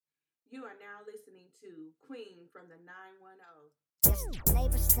You are now listening to Queen from the 910. Yes,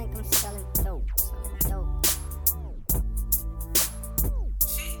 neighbors think I'm selling dope. Dope.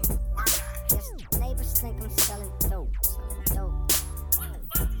 Shit, why not? Yes, neighbors think I'm selling dope. Dope. What the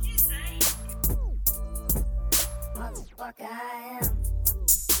fuck did you say? Motherfucker, I am.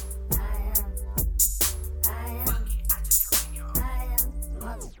 I am. I am. Fuck it, I just quit, y'all. I am.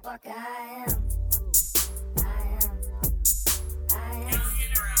 Motherfucker, I am. I am. I am. Ain't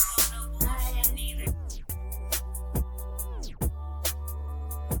sitting around on no bullshit neither.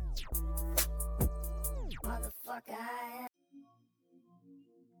 Motherfucker, I am.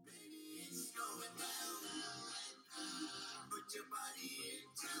 It's going down. Put your body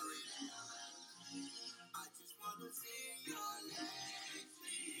into it. I just wanna see your legs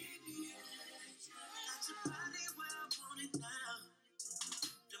lead the edge. Got your body where I want it now.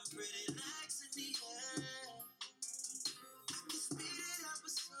 Them pretty legs in the air. I can speed it up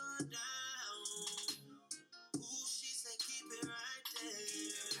or slow it down. Ooh, she said keep it right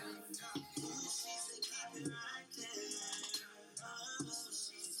there. Ooh, she said keep it right there. Ooh,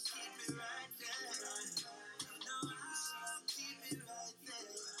 she said keep it right there. You know I'll keep it right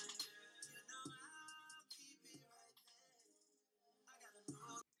there. You know I'll keep it right there. I gotta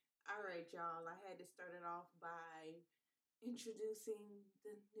know. All right, y'all. I had to start it off by introducing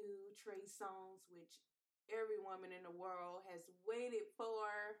the new Trey Songz, which every woman in the world has waited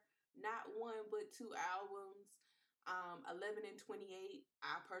for. Not one, but two albums. 11 and 28.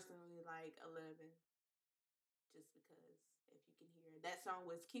 I personally like 11, just because if you can hear that song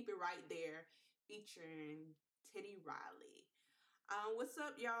was "Keep It Right There" featuring Teddy Riley. What's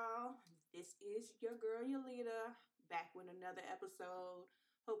up, y'all? This is your girl Yolita back with another episode.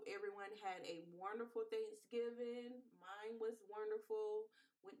 Hope everyone had a wonderful Thanksgiving. Mine was wonderful.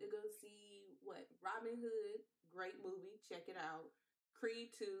 Went to go see Robin Hood, great movie. Check it out.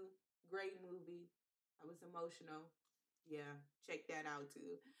 Creed 2, great movie. I was emotional. Yeah, check that out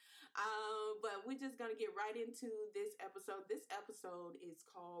too. But we're just gonna get right into this episode. This episode is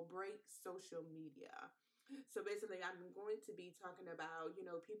called Break Social Media. So basically, I'm going to be talking about,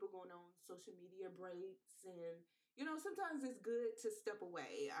 people going on social media breaks. And, sometimes it's good to step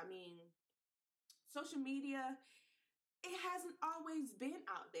away. I mean, social media, it hasn't always been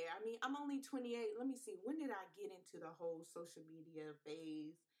out there. I mean, I'm only 28. Let me see. When did I get into the whole social media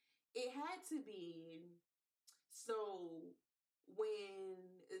phase? It had to be so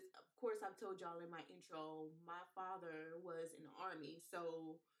of course, I've told y'all in my intro, my father was in the army.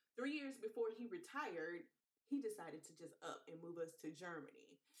 So 3 years before he retired, he decided to just up and move us to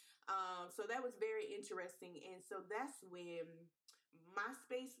Germany. So that was very interesting. And so that's when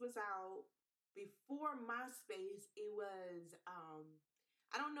MySpace was out. Before MySpace, it was,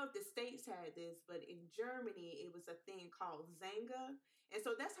 I don't know if the States had this, but in Germany, it was a thing called Zanga. And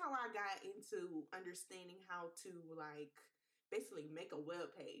so that's how I got into understanding how to basically make a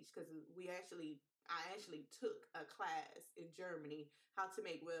web page, because I actually took a class in Germany how to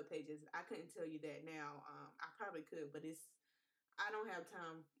make web pages. I couldn't tell you that now. I probably could, but I don't have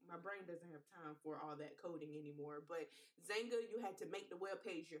time. My brain doesn't have time for all that coding anymore. But Zanga, you had to make the web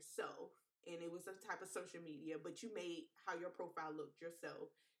page yourself. And it was a type of social media, but you made how your profile looked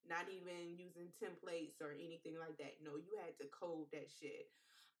yourself, not even using templates or anything like that. No, you had to code that shit.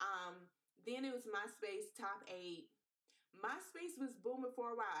 Then it was MySpace top 8. MySpace was booming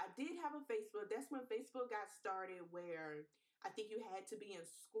for a while. I did have a Facebook. That's when Facebook got started, where I think you had to be in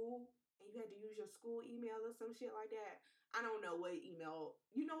school and you had to use your school email or some shit like that. I don't know what email.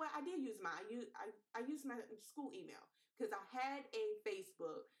 You know what? I did use I used my school email because I had a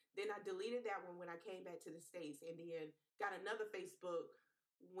Facebook. Then I deleted that one when I came back to the States, and then got another Facebook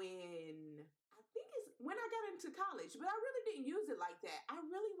when when I got into college. But I really didn't use it like that. I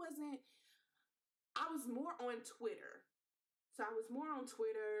was more on Twitter. So I was more on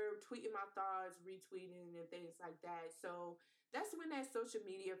Twitter, tweeting my thoughts, retweeting, and things like that. So that's when that social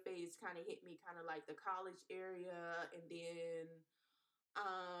media phase kind of hit me, kind of like the college area. And then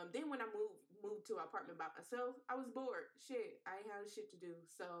when I moved to an apartment by myself, I was bored. Shit, I ain't had shit to do.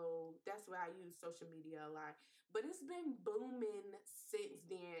 So that's why I use social media a lot. But it's been booming since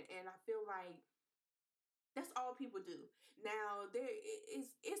then, and I feel like that's all people do now.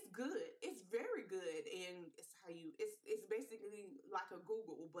 It's good. It's very good, and it's basically like a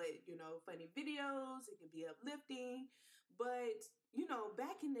Google, but funny videos. It can be uplifting, but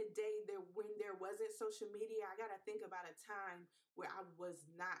back in the day, when there wasn't social media, I gotta think about a time where I was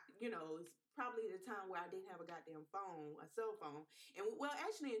not. It's probably the time where I didn't have a goddamn phone, a cell phone, and well,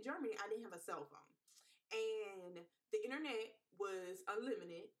 actually in Germany, I didn't have a cell phone, and the internet was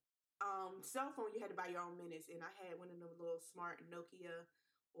unlimited. Cell phone, you had to buy your own minutes, and I had one of them little smart Nokia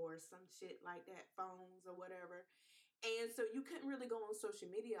or some shit like that, phones or whatever. And so you couldn't really go on social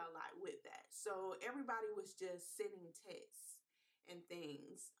media a lot with that. So everybody was just sending texts and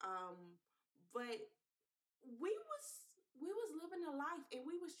things. But we was living a life and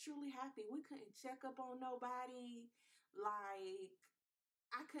we was truly happy. We couldn't check up on nobody. Like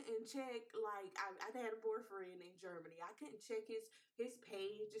I couldn't check, like I had a boyfriend in Germany. I couldn't check his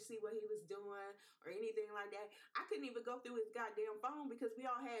page to see what he was doing or anything like that. I couldn't even go through his goddamn phone because we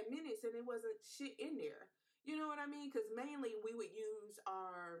all had minutes and it wasn't shit in there. You know what I mean? Because mainly we would use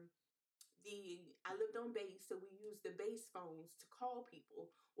I lived on base, so we used the base phones to call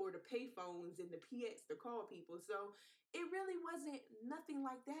people or the pay phones and the PX to call people. So it really wasn't nothing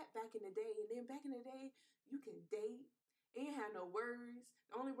like that back in the day. And then back in the day, you can date. It ain't had no words.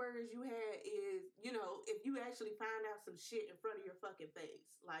 The only words you had is, if you actually find out some shit in front of your fucking face.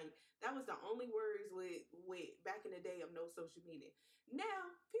 Like that was the only words with back in the day of no social media.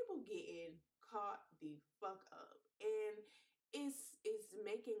 Now people getting caught the fuck up. And it's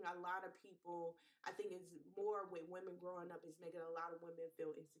making a lot of people, I think it's more with women growing up, it's making a lot of women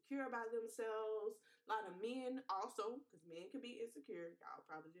feel insecure about themselves. A lot of men also, because men can be insecure. Y'all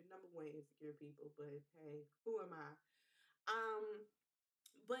probably the number one insecure people, but hey, who am I?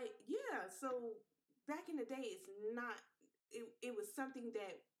 But yeah, so back in the day, it's not. It was something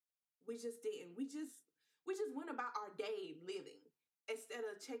that we just didn't. We just went about our day living instead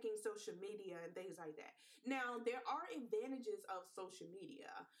of checking social media and things like that. Now there are advantages of social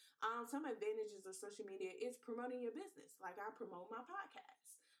media. Some advantages of social media is promoting your business. Like I promote my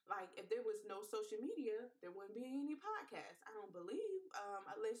podcast. Like if there was no social media, there wouldn't be any podcast. I don't believe,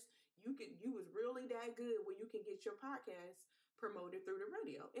 unless you was really that good where you can get your podcast promoted through the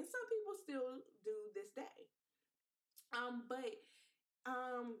radio, and some people still do this day. But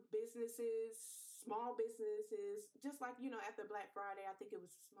businesses, small businesses, just like after Black Friday, I think it was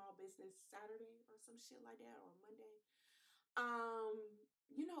Small Business Saturday or some shit like that, or Monday. um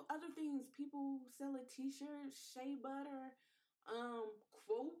Other things, people selling t-shirts, shea butter,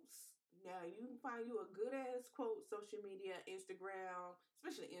 quotes. Now you can find you a good ass quote, social media, Instagram,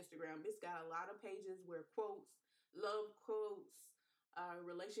 especially Instagram. It's got a lot of pages where quotes, love quotes,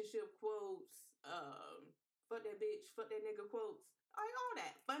 relationship quotes, fuck that bitch, fuck that nigga quotes, like all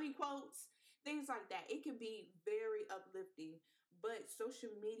that, funny quotes, things like that. It can be very uplifting, but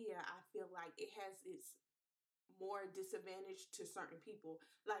social media, I feel like it has its more disadvantage to certain people.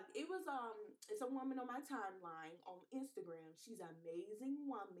 Like it's a woman on my timeline on Instagram. She's an amazing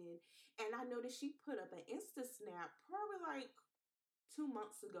woman, and I noticed she put up an Insta snap probably like 2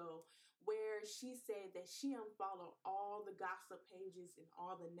 months ago where she said that she unfollowed all the gossip pages and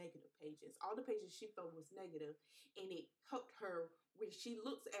all the negative pages, all the pages she felt was negative, and it helped her when she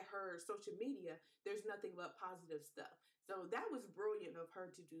looks at her social media. There's nothing but positive stuff. So that was brilliant of her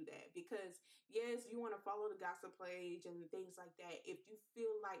to do that, because yes, you want to follow the gossip page and things like that. If you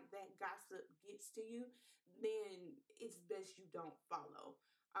feel like that gossip gets to you, then it's best you don't follow.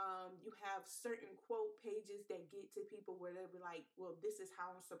 You have certain quote pages that get to people where they'll be like, well, this is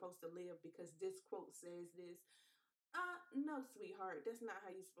how I'm supposed to live because this quote says this. No, sweetheart, that's not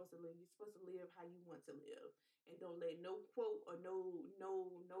how you're supposed to live. You're supposed to live how you want to live. And don't let no quote or no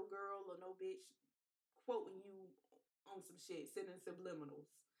girl or no bitch quoting you on some shit, sending subliminals.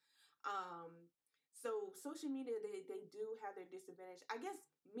 So social media, they do have their disadvantage. I guess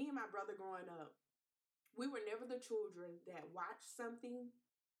me and my brother growing up, we were never the children that watched something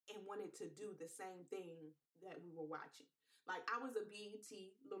and wanted to do the same thing that we were watching. Like I was a BET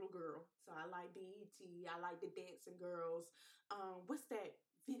little girl, so I like BET. I like the Dancing Girls. What's that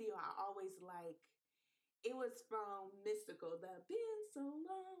video I always like? It was from Mystical, the "Been So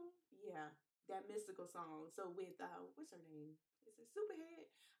Long." Yeah, that Mystical song. So with what's her name? Is it Superhead?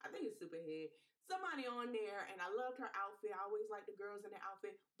 I think it's Superhead. Somebody on there, and I loved her outfit. I always liked the girls in the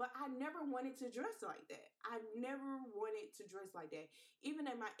outfit, but I never wanted to dress like that. I never wanted to dress like that. Even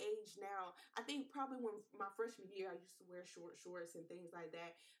at my age now, I think probably when my freshman year, I used to wear short shorts and things like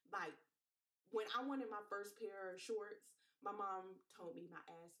that. Like when I wanted my first pair of shorts, my mom told me my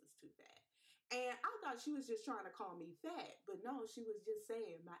ass was too fat. And I thought she was just trying to call me fat, but no, she was just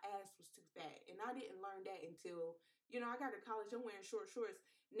saying my ass was too fat. And I didn't learn that until, I got to college. I'm wearing short shorts.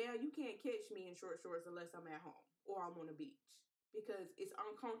 Now you can't catch me in short shorts unless I'm at home or I'm on the beach because it's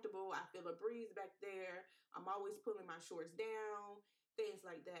uncomfortable. I feel a breeze back there. I'm always pulling my shorts down, things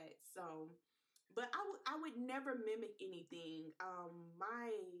like that. So, but I would never mimic anything.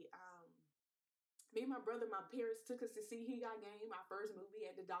 Me and my brother, my parents took us to see He Got Game, my first movie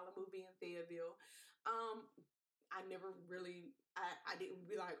at the Dollar Movie in Fayetteville. I never really, I didn't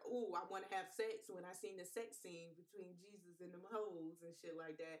be like, oh, I want to have sex when I seen the sex scene between Jesus and them hoes and shit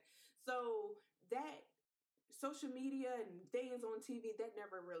like that. So that social media and things on TV, that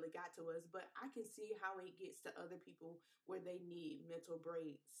never really got to us, but I can see how it gets to other people where they need mental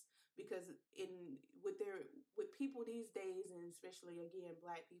breaks, because with people these days, and especially again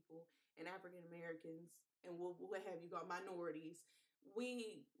Black people and African Americans, and what have you got, minorities,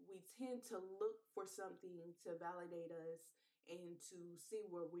 we tend to look for something to validate us and to see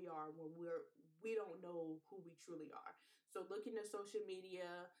where we are when we don't know who we truly are. So looking at social media,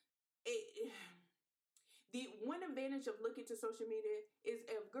 it the one advantage of looking to social media is,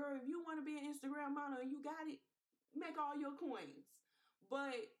 if you want to be an Instagram model and you got it, make all your coins.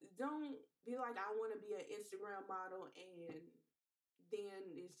 But don't be like, I want to be an Instagram model, and then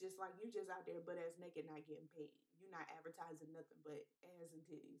it's just like you just out there butt ass naked, not getting paid. You're not advertising nothing but ass and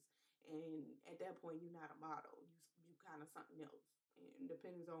titties. And at that point, you're not a model. You kind of something else. And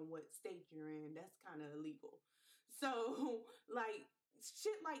depends on what state you're in, that's kind of illegal. So like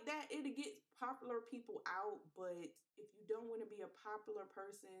shit like that, it'll get popular people out. But if you don't want to be a popular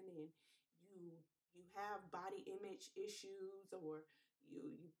person, and you you have body image issues, or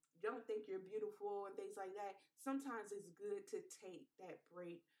you don't think you're beautiful and things like that, sometimes it's good to take that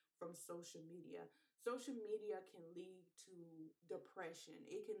break from social media. Social media can lead to depression.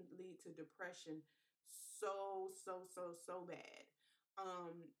 It can lead to depression so bad,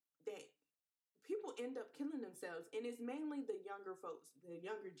 that people end up killing themselves, and it's mainly the younger folks, the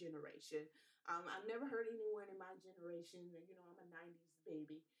younger generation. I've never heard anyone in my generation, I'm a 90s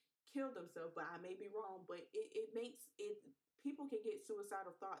baby, kill themselves, but I may be wrong. But it makes it, people can get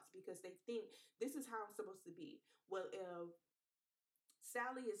suicidal thoughts because they think, this is how I'm supposed to be. Well, if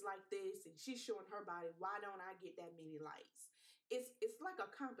Sally is like this and she's showing her body, why don't I get that many likes? It's like a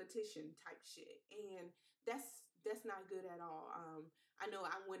competition type shit, and that's not good at all. I know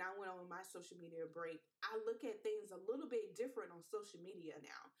when I went on my social media break, I look at things a little bit different on social media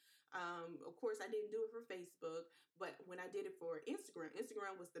now. Of course, I didn't do it for Facebook, but when I did it for Instagram,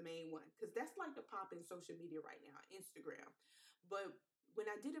 Instagram was the main one, because that's like the pop in social media right now, Instagram. But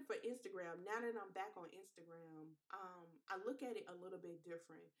when I did it for Instagram, now that I'm back on Instagram, I look at it a little bit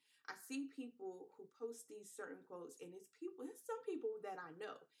different. I see people who post these certain quotes, and it's some people that I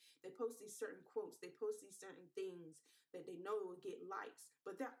know. They post these certain quotes, they post these certain things that they know will get likes,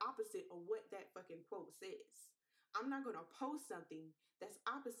 but they're opposite of what that fucking quote says. I'm not gonna post something that's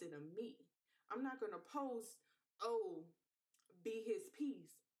opposite of me. I'm not gonna post, oh, be his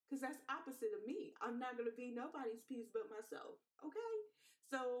peace, because that's opposite of me. I'm not going to be nobody's peace but myself. Okay.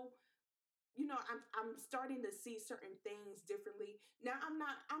 So I'm starting to see certain things differently now. I'm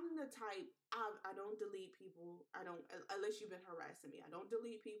the type, I don't delete people. I don't, unless you've been harassing me. I don't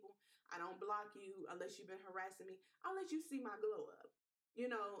delete people. I don't block you unless you've been harassing me. I'll let you see my glow up,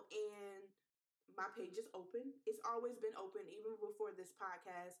 and my page is open. It's always been open. Even before this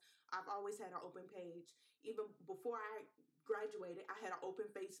podcast, I've always had an open page. Even before I graduated, I had an open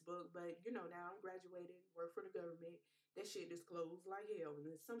Facebook. But now I'm graduated, work for the government. That shit is closed like hell,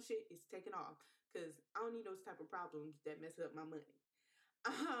 and some shit is taken off because I don't need those type of problems that mess up my money.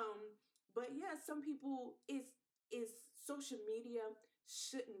 But yeah, some people, is social media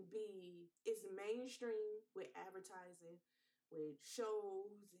shouldn't be. It's mainstream with advertising, with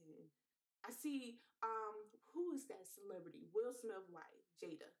shows, and I see, who is that celebrity? Will Smith wife,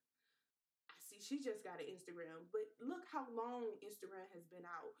 Jada. I see she just got an Instagram, but look how long Instagram has been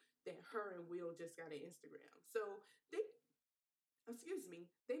out that her and Will just got an Instagram. So they, excuse me,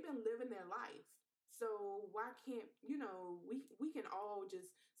 they've been living their life. So why can't, we can all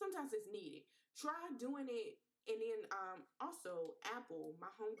just, sometimes it's needed. Try doing it. And then also Apple, my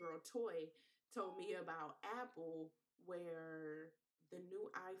homegirl Toy told me about Apple, where the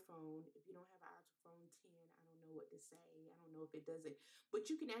new iPhone, if you don't have an iPhone 10, I don't know what to say. I don't know if it does it, but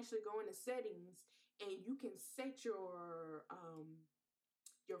you can actually go into settings and you can set your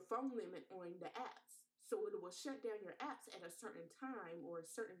phone limit on the apps. So it will shut down your apps at a certain time, or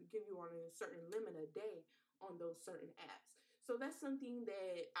give you on a certain limit a day on those certain apps. So that's something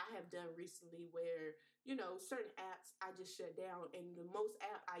that I have done recently, where, certain apps I just shut down. And the most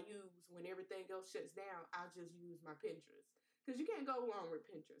app I use when everything else shuts down, I just use my Pinterest. Because you can't go wrong with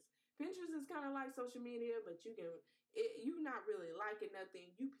Pinterest. Pinterest is kind of like social media, but you're not really liking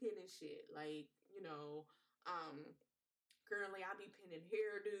nothing. You pinning shit. Like, currently, I be pinning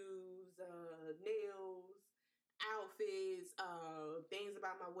hairdos, nails, outfits, things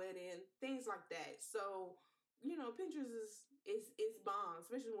about my wedding, things like that. So, Pinterest is bomb,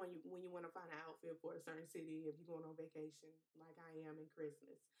 especially when you want to find an outfit for a certain city if you're going on vacation, like I am in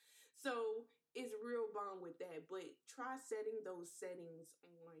Christmas. So it's real bomb with that. But try setting those settings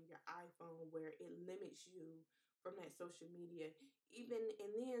on your iPhone where it limits you from that social media. And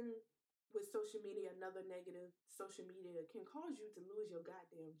then with social media, another negative, social media can cause you to lose your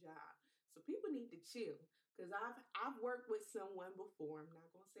goddamn job. So people need to chill. Cause I've worked with someone before. I'm not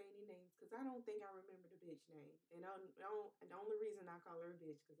gonna say any names because I don't think I remember the bitch name. And the only reason I call her a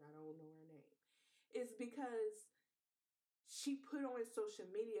bitch because I don't know her name is because she put on social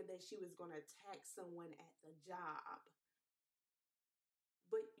media that she was gonna attack someone at the job,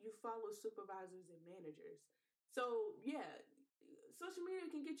 but you follow supervisors and managers. So yeah, social media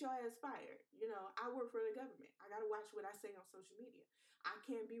can get your ass fired. I work for the government. I gotta watch what I say on social media. I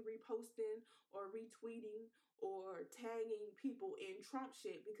can't be reposting or retweeting or tagging people in Trump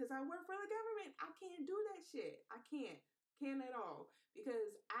shit because I work for the government. I can't do that shit. I can't at all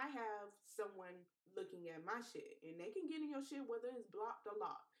because I have someone looking at my shit and they can get in your shit whether it's blocked or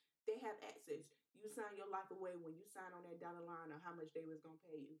locked. They have access. You sign your life away when you sign on that dotted line of how much they was gonna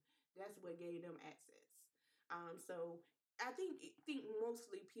pay you. That's what gave them access. So I think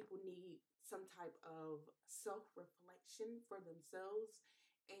mostly people need some type of self reflection for themselves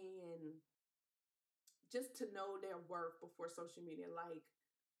and just to know their worth before social media. Like,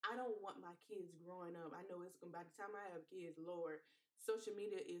 I don't want my kids growing up. I know it's going to, by the time I have kids, Lord, social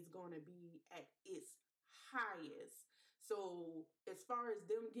media is going to be at its highest. So, as far as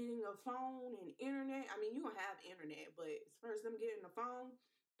them getting a phone and internet, I mean, you're going to have internet, but as far as them getting a phone,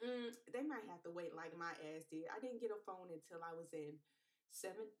 they might have to wait like my ass did. I didn't get a phone until I was in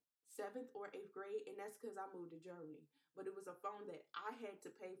seventh or eighth grade, and that's because I moved to Germany. But it was a phone that I had to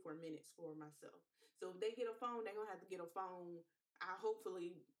pay for minutes for myself. So if they get a phone, they're gonna have to get a phone. I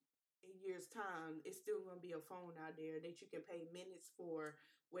hopefully in years time, it's still gonna be a phone out there that you can pay minutes for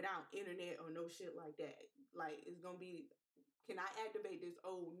without internet or no shit like that. Like it's gonna be, can I activate this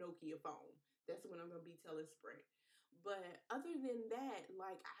old Nokia phone? That's what I'm gonna be telling Sprint. But other than that,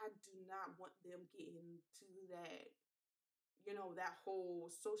 like I do not want them getting to that, that whole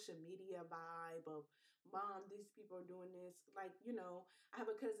social media vibe of mom, these people are doing this. Like, I have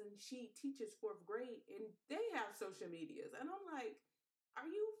a cousin, she teaches fourth grade and they have social medias. And I'm like, are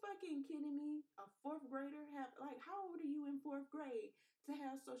you fucking kidding me? A fourth grader have, like, how old are you in fourth grade to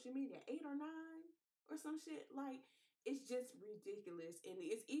have social media? 8 or 9 or some shit? Like, it's just ridiculous. And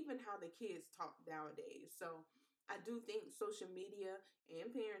it's even how the kids talk nowadays. So I do think social media and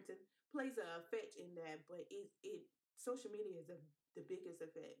parenting plays an effect in that, but it social media is the biggest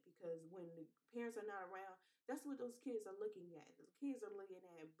effect because when the parents are not around, that's what those kids are looking at. The kids are looking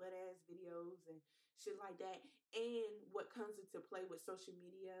at butt ass videos and shit like that. And what comes into play with social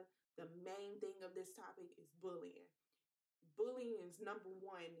media, the main thing of this topic is bullying. Bullying is number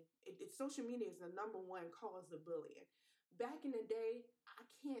one. Social media is the number one cause of bullying. Back in the day, I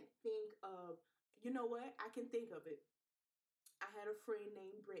can't think of, you know what? I can think of it. I had a friend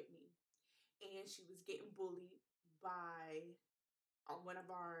named Brittany, and she was getting bullied by one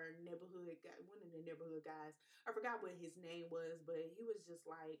of our neighborhood guys, one of the neighborhood guys. I forgot what his name was, but he was just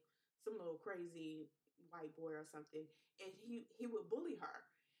like some little crazy white boy or something, and he would bully her.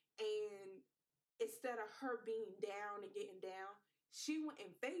 And instead of her being down and getting down, she went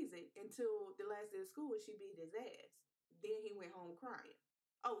and phased it until the last day of school and she beat his ass. Then he went home crying.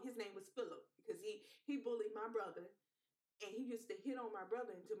 Oh, his name was Philip because he bullied my brother and he used to hit on my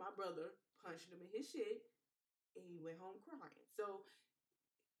brother until my brother punched him in his shit and he went home crying. So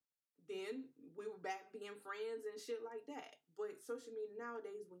then we were back being friends and shit like that. But social media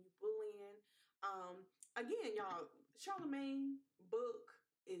nowadays, when you bullying, again, y'all, Charlemagne book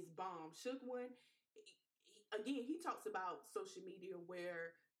is bomb. Shook one, again, he talks about social media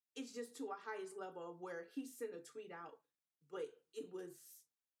where it's just to a highest level of where he sent a tweet out, but it was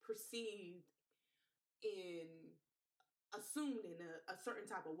perceived in assumed in a certain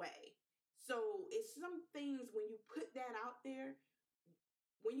type of way. So it's some things when you put that out there,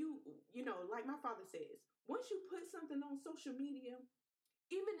 when like my father says, once you put something on social media,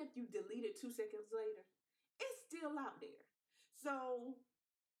 even if you delete it 2 seconds later, it's still out there. So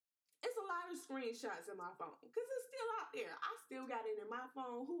it's a lot of screenshots in my phone because it's still out there. I still got it in my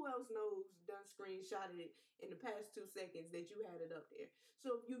phone. Who else knows done screenshotted it in the past 2 seconds that you had it up there?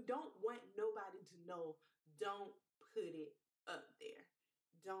 So if you don't want nobody to know, don't put it up there.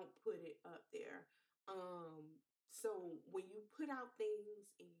 Don't put it up there. So when you put out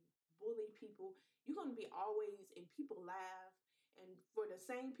things and you bully people, you're gonna be always, and people laugh. And for the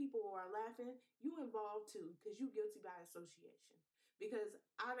same people who are laughing, you involved too, because you guilty by association. Because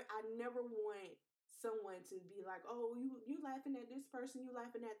I never want someone to be like, oh, you laughing at this person, you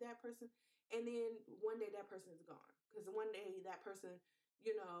laughing at that person, and then one day that person is gone. Because one day that person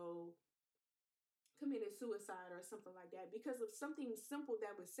you know, committed suicide or something like that because of something simple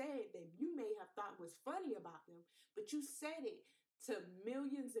that was said that you may have thought was funny about them, but you said it to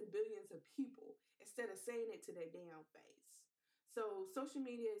millions and billions of people instead of saying it to their damn face. So social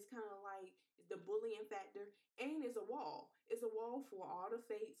media is kind of like the bullying factor, and it's a wall. It's a wall for all the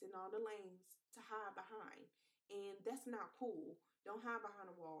fakes and all the lames to hide behind, and that's not cool. Don't hide behind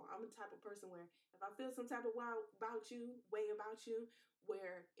a wall. I'm the type of person where if I feel some type of way about you,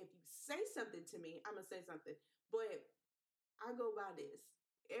 where if you say something to me, I'm gonna say something. But I go by this.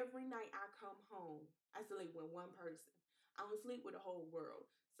 Every night I come home, I sleep with one person. I don't sleep with the whole world.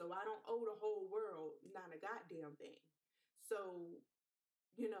 So I don't owe the whole world not a goddamn thing. So,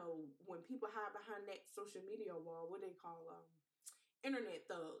 when people hide behind that social media wall, what they call internet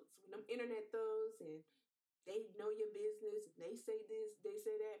thugs. When them internet thugs and they know your business, they say this, they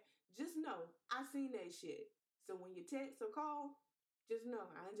say that. Just know I seen that shit. So when you text or call, just know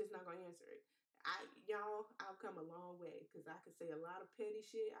I'm just not gonna answer it. I've come a long way because I could say a lot of petty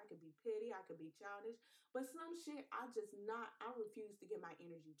shit. I could be petty, I could be childish, but some shit I refuse to give my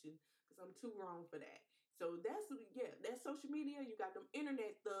energy to because I'm too grown for that. So that's social media. You got them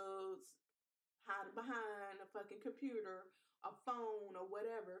internet thugs hiding behind a fucking computer, a phone, or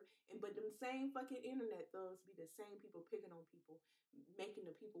whatever. But them same fucking internet thugs be the same people picking on people, making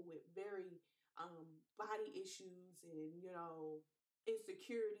the people with very body issues and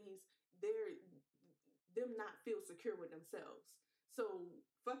insecurities. They're them not feel secure with themselves. So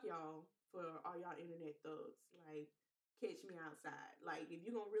fuck y'all for all y'all internet thugs. Like, catch me outside. Like, if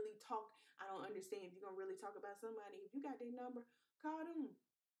you're gonna really talk, I don't understand. If you're gonna really talk about somebody, if you got their number, call them,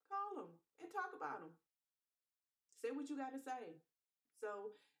 and talk about them. Say what you got to say.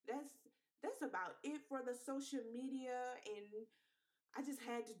 So that's about it for the social media, and I just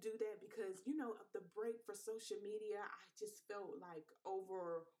had to do that because of the break for social media. I just felt like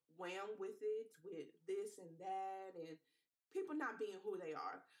overwhelmed with it, with this and that, and people not being who they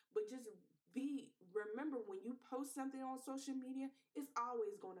are. But just remember when you post something on social media, it's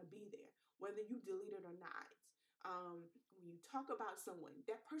always going to be there, whether you delete it or not. When you talk about someone,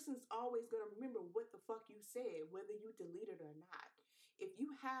 that person's always going to remember what the fuck you said, whether you delete it or not. If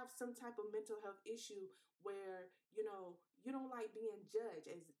you have some type of mental health issue where you don't like being judged,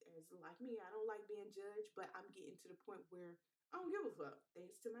 as like me, I don't like being judged, but I'm getting to the point where I don't give a fuck.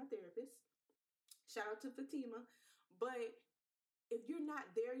 Thanks to my therapist. Shout out to Fatima. But if you're not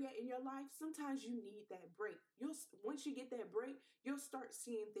there yet in your life, sometimes you need that break. Once you get that break, you'll start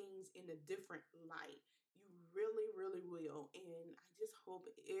seeing things in a different light. You really, really will. And I just hope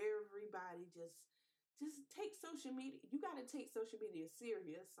everybody just take social media. You got to take social media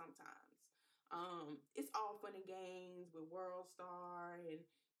serious sometimes. It's all fun and games with World Star and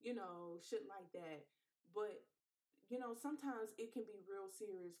shit like that. But sometimes it can be real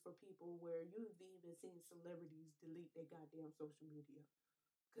serious for people where you've even seen celebrities delete their goddamn social media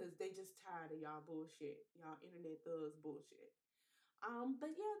because they just tired of y'all bullshit, y'all internet thugs bullshit.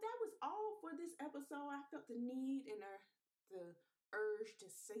 But yeah, that was all for this episode. I felt the need and the urge to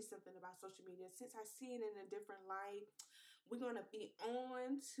say something about social media since I see it in a different light. We're gonna be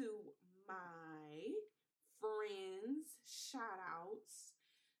on to my friends shout outs.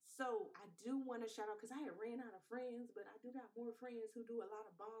 So I do want to shout out because I had ran out of friends, but I do got more friends who do a lot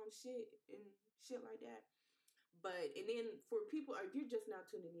of bomb shit and shit like that. But and then for people, if you're just now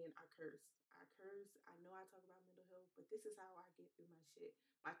tuning in, I curse. I curse. I know I talk about mental health, but this is how I get through my shit.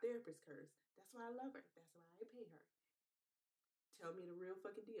 My therapist curse. That's why I love her. That's why I pay her. Tell me the real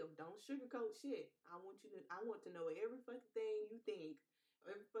fucking deal. Don't sugarcoat shit. I want to know every fucking thing you think,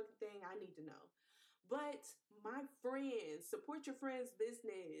 every fucking thing I need to know. But my friends, support your friend's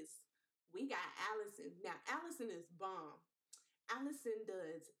business. We got Allison. Now, Allison is bomb. Allison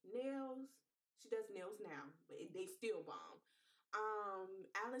does nails. She does nails now, but they still bomb.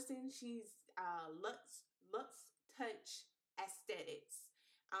 Allison, she's Lux Touch Aesthetics.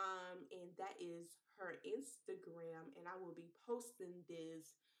 And that is her Instagram, and I will be posting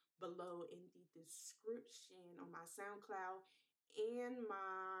this below in the description on my SoundCloud and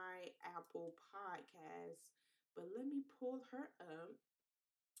my Apple Podcast. But let me pull her up.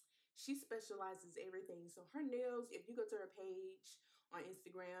 She specializes everything. So her nails, if you go to her page on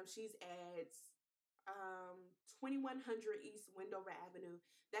Instagram, she's at 2100 East Wendover Avenue.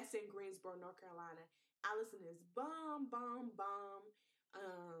 That's in Greensboro, North Carolina. Allison is bomb, bomb, bomb.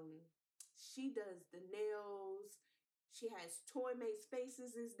 She does the nails. She has Toy Mates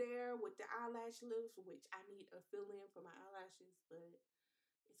Faces is there with the eyelash lifts, which I need a fill-in for my eyelashes, but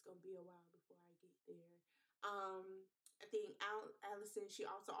it's gonna be a while before I get there. I think Allison, she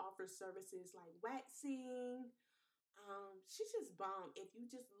also offers services like waxing, She's just bomb. If you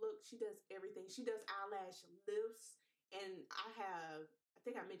just look, she does everything. She does eyelash lifts, and I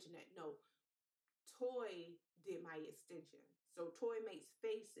think I mentioned that. No, Toy did my extension. So Toy Makes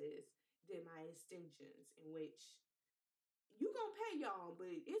Faces did my extensions, in which you gonna pay y'all, but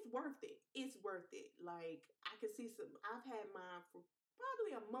it's worth it. It's worth it. Like, I can see I've had mine for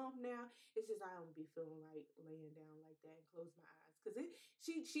probably a month now. It's just I don't be feeling like laying down like that and close my eyes, because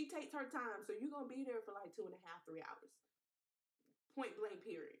she takes her time. So you're gonna be there for like 2.5, 3 hours. Point blank,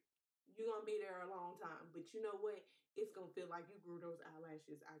 period. You're gonna be there a long time, but you know what? It's gonna feel like you grew those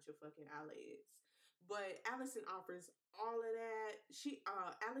eyelashes out your fucking eyelids. But Allison offers all of that.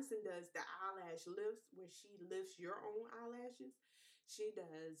 Allison does the eyelash lifts, where she lifts your own eyelashes. She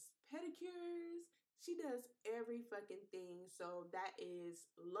does pedicures. She does every fucking thing. So that is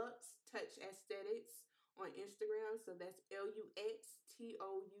Lux Touch Aesthetics on Instagram. So that's LuxTouchAesthetics.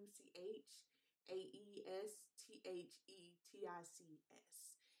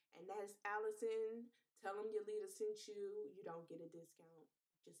 And that's Allison. Tell them Yolita sent you. You don't get a discount.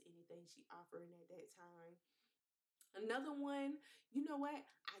 Just anything she offering at that time. Another one, you know what?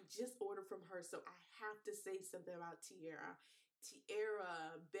 I just ordered from her, so I have to say something about Tiara.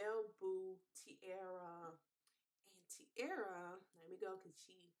 Tiara, Belle Boo, Tiara. And Tiara, let me go, because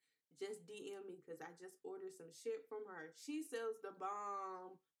she just DM'd me, because I just ordered some shit from her. She sells the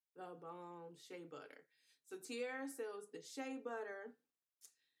bomb shea butter. So Tiara sells the shea butter.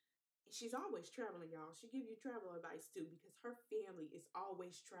 She's always traveling, y'all. She gives you travel advice too, because her family is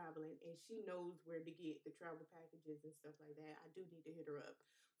always traveling, and she knows where to get the travel packages and stuff like that. I do need to hit her up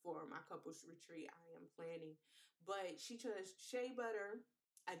for my couples retreat I am planning. But she does shea butter.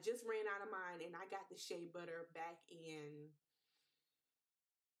 I just ran out of mine, and I got the shea butter back in,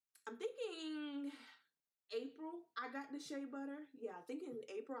 I'm thinking April. I got the shea butter. Yeah, I think in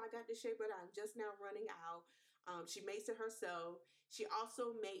April I got the shea butter. I'm just now running out. She makes it herself. She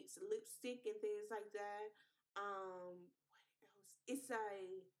also makes lipstick and things like that. What else? It's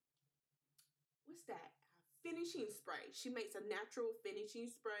what's that? Finishing spray. She makes a natural finishing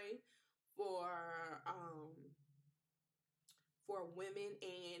spray for women,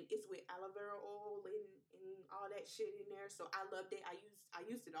 and it's with aloe vera oil and all that shit in there. So I loved it. I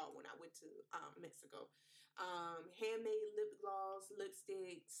used it all when I went to Mexico. Handmade lip gloss,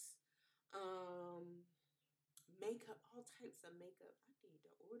 lipsticks, makeup, all types of makeup. I need to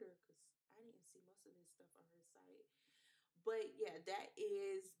order, because I didn't see most of this stuff on her site. But yeah, that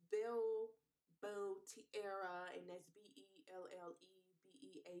is Belle Boo Tiara, and that's BelleBeauTiara.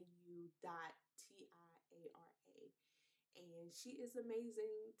 And she is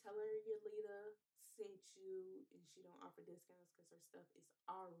amazing. Tell her Yolita sent you, and she don't offer discounts because her stuff is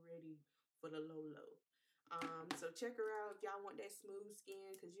already for the low. So check her out if y'all want that smooth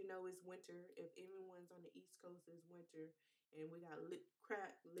skin, because you know it's winter. If everyone's on the East Coast, it's winter, and we got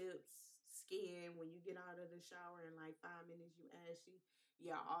cracked lips, skin when you get out of the shower in like 5 minutes, you ashy.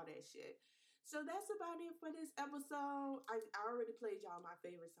 Yeah, all that shit. So that's about it for this episode. I already played y'all my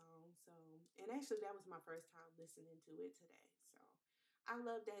favorite song. So, and actually that was my first time listening to it today. So I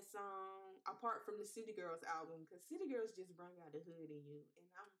love that song, apart from the City Girls album, because City Girls just bring out the hood in you. And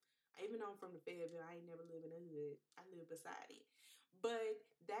even though I'm from the Fayetteville, I ain't never lived in a hood. I live beside it. But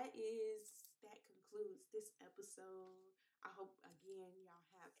that concludes this episode. I hope, again, y'all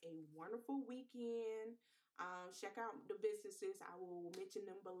have a wonderful weekend. Check out the businesses. I will mention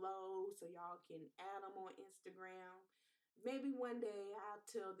them below so y'all can add them on Instagram. Maybe one day I'll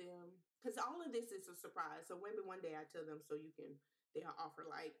tell them, because all of this is a surprise. So maybe one day I tell them so they'll offer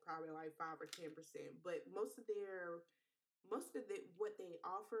probably 5 or 10%. But most of what they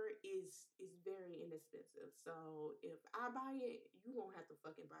offer is very inexpensive. So if I buy it, you won't have to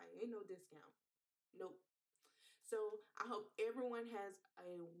fucking buy it. Ain't no discount. Nope. So I hope everyone has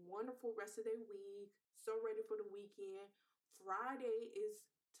a wonderful rest of their week. So ready for the weekend. Friday is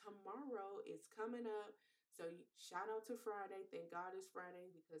tomorrow. It's coming up. So shout out to Friday. Thank God it's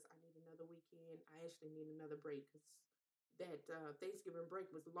Friday, because I need another weekend. I actually need another break, because that Thanksgiving break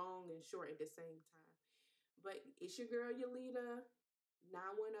was long and short at the same time. But it's your girl Yolita,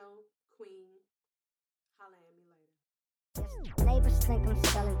 910 Queen. Holla at me later. Neighbors think I'm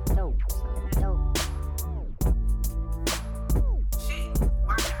selling dope. Shit,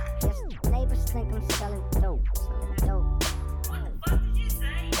 why not? Yes, neighbors think I'm selling dope. What the fuck did you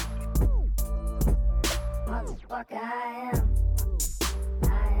say? Motherfucker, I am.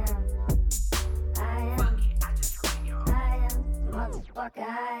 Fuck it, I just quit, y'all. Motherfucker, I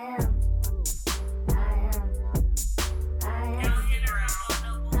am.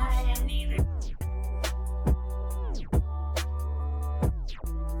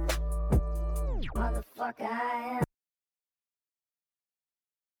 Motherfucker, I am.